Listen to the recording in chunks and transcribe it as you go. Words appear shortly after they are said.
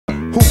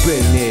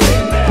been there?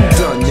 Who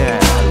done that?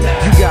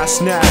 You got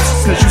snaps,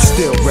 cause you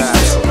still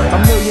raps. A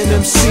million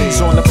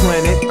MCs on the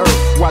planet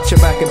Earth. Watch your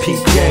back and peep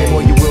game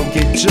or you will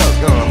get jerked.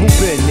 Who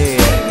been there?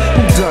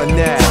 Who done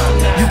that?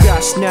 You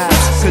got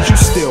snaps, cause you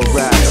still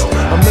raps.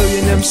 A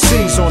million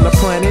MCs on the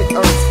planet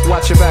Earth.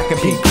 Watch your back and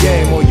peep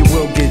game or you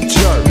will get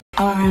jerked.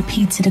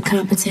 RIP to the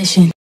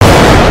competition.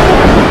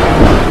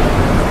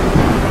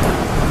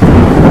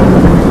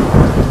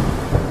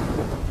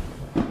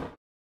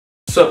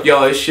 What's up,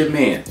 y'all? It's your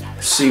man,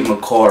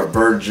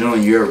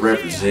 CMCCARVERJR,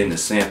 representing the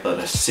San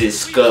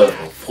Francisco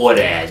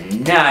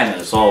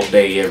 49ers all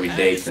day, every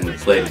day, finna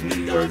play the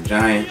New York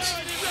Giants.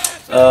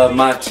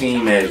 My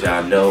team, as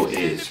y'all know,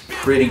 is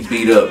pretty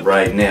beat up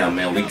right now,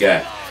 man. We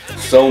got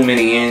so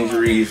many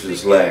injuries.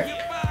 It's like,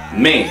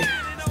 man,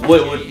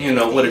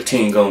 what a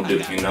team gonna do?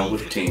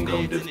 What a team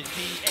gonna do?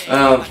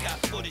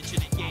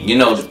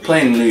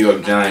 Playing the New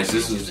York Giants,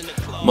 this is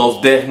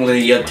most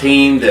definitely a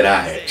team that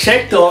I had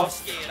checked off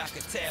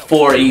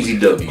for easy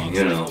W,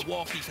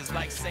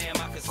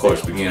 Of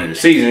course, beginning of the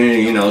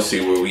season,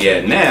 see where we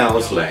at now.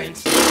 It's like,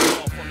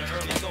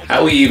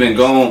 how we even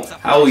going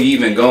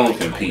to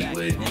compete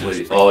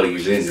with all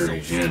these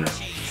injuries,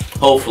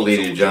 Hopefully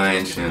the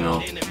Giants, can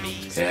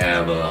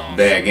have a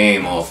bad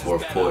game all 4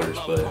 quarters,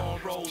 but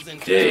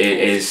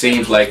it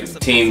seems like if the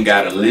team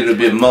got a little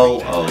bit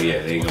more, oh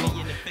yeah, they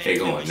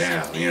going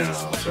down, what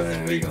I'm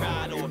saying? They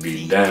gonna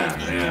be down,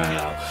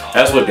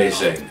 That's what they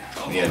say.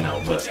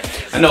 But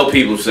I know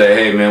people say,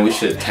 hey man, we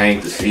should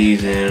tank the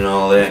season and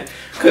all that,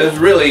 because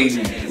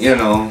really,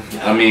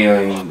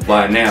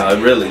 by now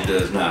it really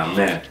does not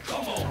matter,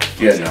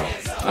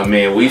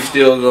 we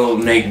still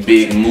gonna make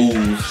big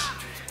moves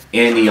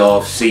in the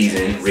off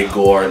season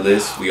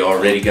regardless. We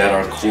already got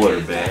our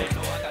quarterback,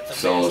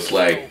 so it's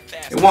like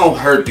it won't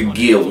hurt to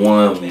get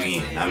one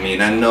win.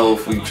 I know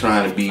if we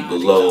trying to be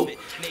below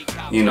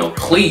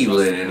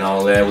Cleveland and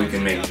all that, we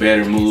can make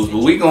better moves,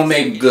 but we gonna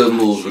make good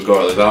moves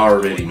regardless. I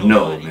already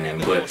know, man,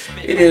 but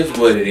it is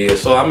what it is.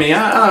 So I don't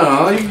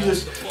know, you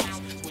just,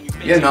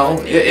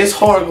 it's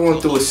hard going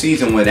through a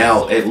season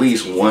without at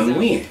least one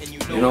win.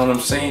 You know what I'm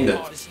saying?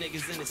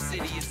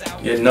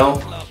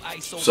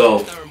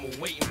 So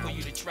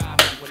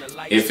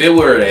if it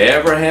were to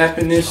ever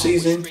happen this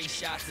season,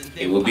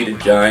 it would be the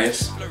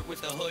Giants.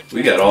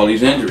 We got all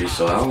these injuries,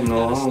 so I don't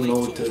know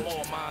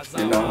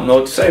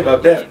what to say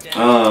about that.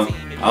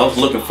 I was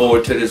looking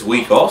forward to this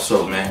week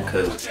also, man,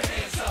 because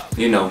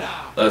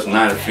us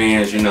Niner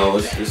fans,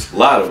 it's a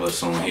lot of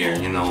us on here,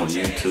 on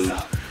YouTube,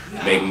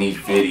 making these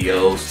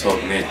videos,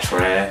 talking that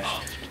trash.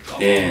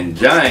 And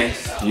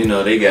Giants,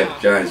 they got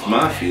Giants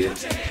Mafia.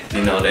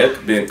 That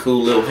could be a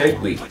cool little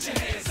heck week.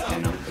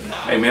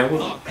 Hey man,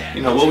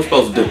 what we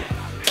supposed to do?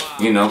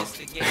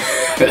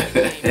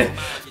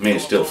 Man,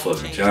 still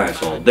fucking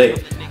Giants all day,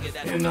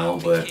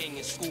 but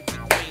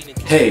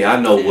hey, I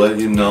know what,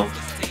 Nah,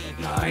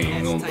 I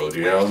ain't gonna go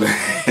there.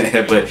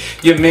 But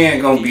your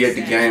man gonna be at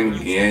the game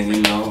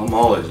again, I'm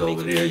always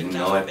over there,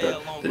 at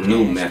the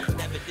new Mecca.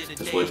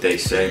 That's what they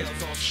say.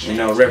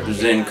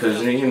 Representing, because,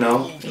 at the end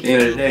of the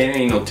day, there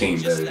ain't no team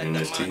better than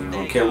this team. I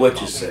don't care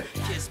what you say.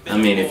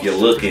 If you're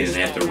looking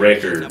at the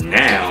record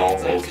now,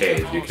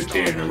 okay, if you're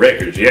comparing the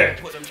records, yeah.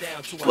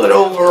 But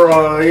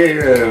overall,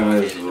 yeah,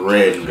 it's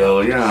red and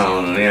gold.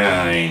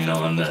 I ain't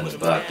knowing nothing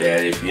about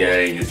that if you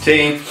ain't your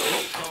team.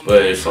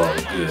 But it's all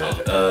good.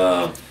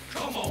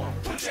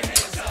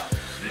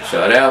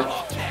 Shout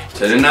out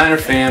to the Niner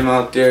fam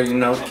out there,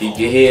 keep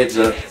your heads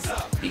up,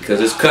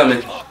 because it's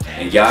coming,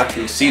 and y'all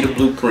can see the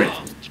blueprint.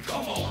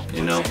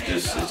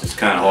 It's just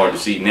kind of hard to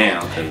see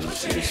now,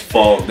 because it's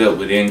fogged up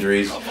with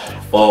injuries,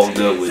 fogged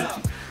up with,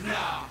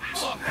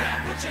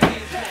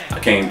 I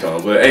can't even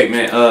talk, but hey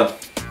man,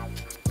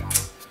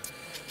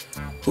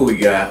 who we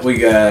got? We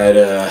got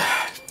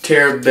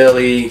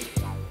Terabelli,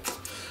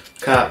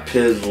 Cop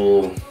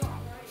Pizzle,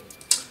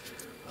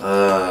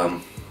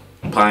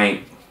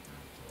 Pint,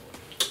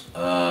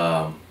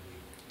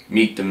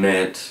 Meet the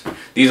Mets.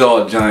 These are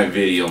all giant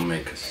video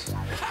makers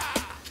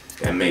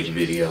that make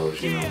videos,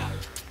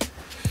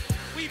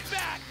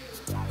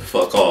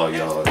 Fuck all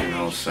y'all, what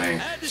I'm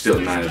saying? Still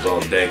Niners all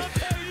day.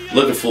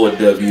 Looking for a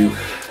W.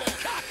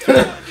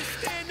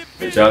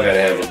 But y'all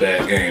gotta have a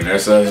bad game.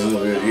 That's how you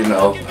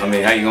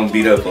gonna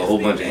beat up a whole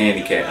bunch of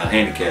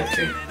handicap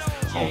team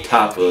on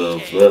top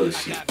of the other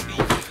shit.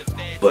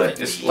 But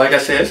it's like I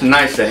said, it's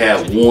nice to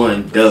have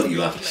one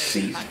W out the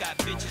season.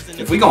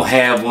 If we gonna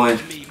have one,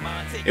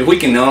 if we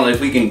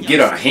can get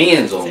our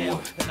hands on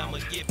one,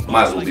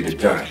 might as well be the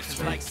Giants,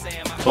 man.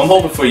 So I'm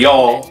hoping for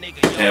y'all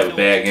to have a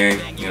bad game,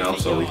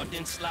 so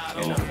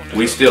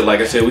we still, like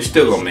I said, we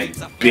still gonna make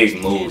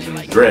big moves in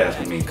the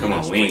draft. Come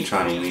on, we ain't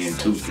trying to win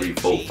 2, 3,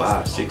 4,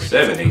 5, 6,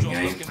 7, 8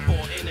 games.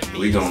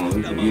 We gonna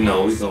pull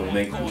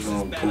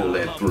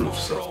that through.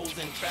 So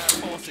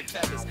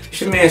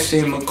it's your man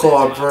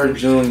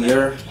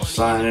CMCCARVERJR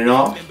signing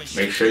off.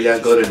 Make sure y'all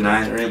go to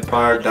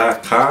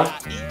NinerEmpire.com.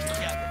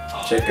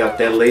 Check out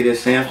that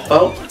latest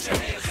info.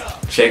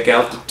 Check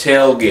out the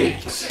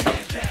tailgates.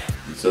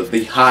 These are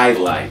the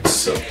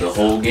highlights of the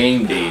whole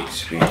game day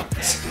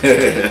experience.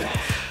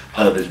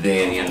 other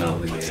than, you know,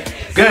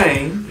 the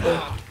game.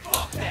 But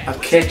I'll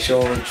catch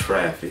y'all in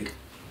traffic.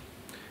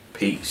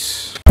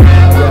 Peace.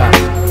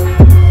 Yeah.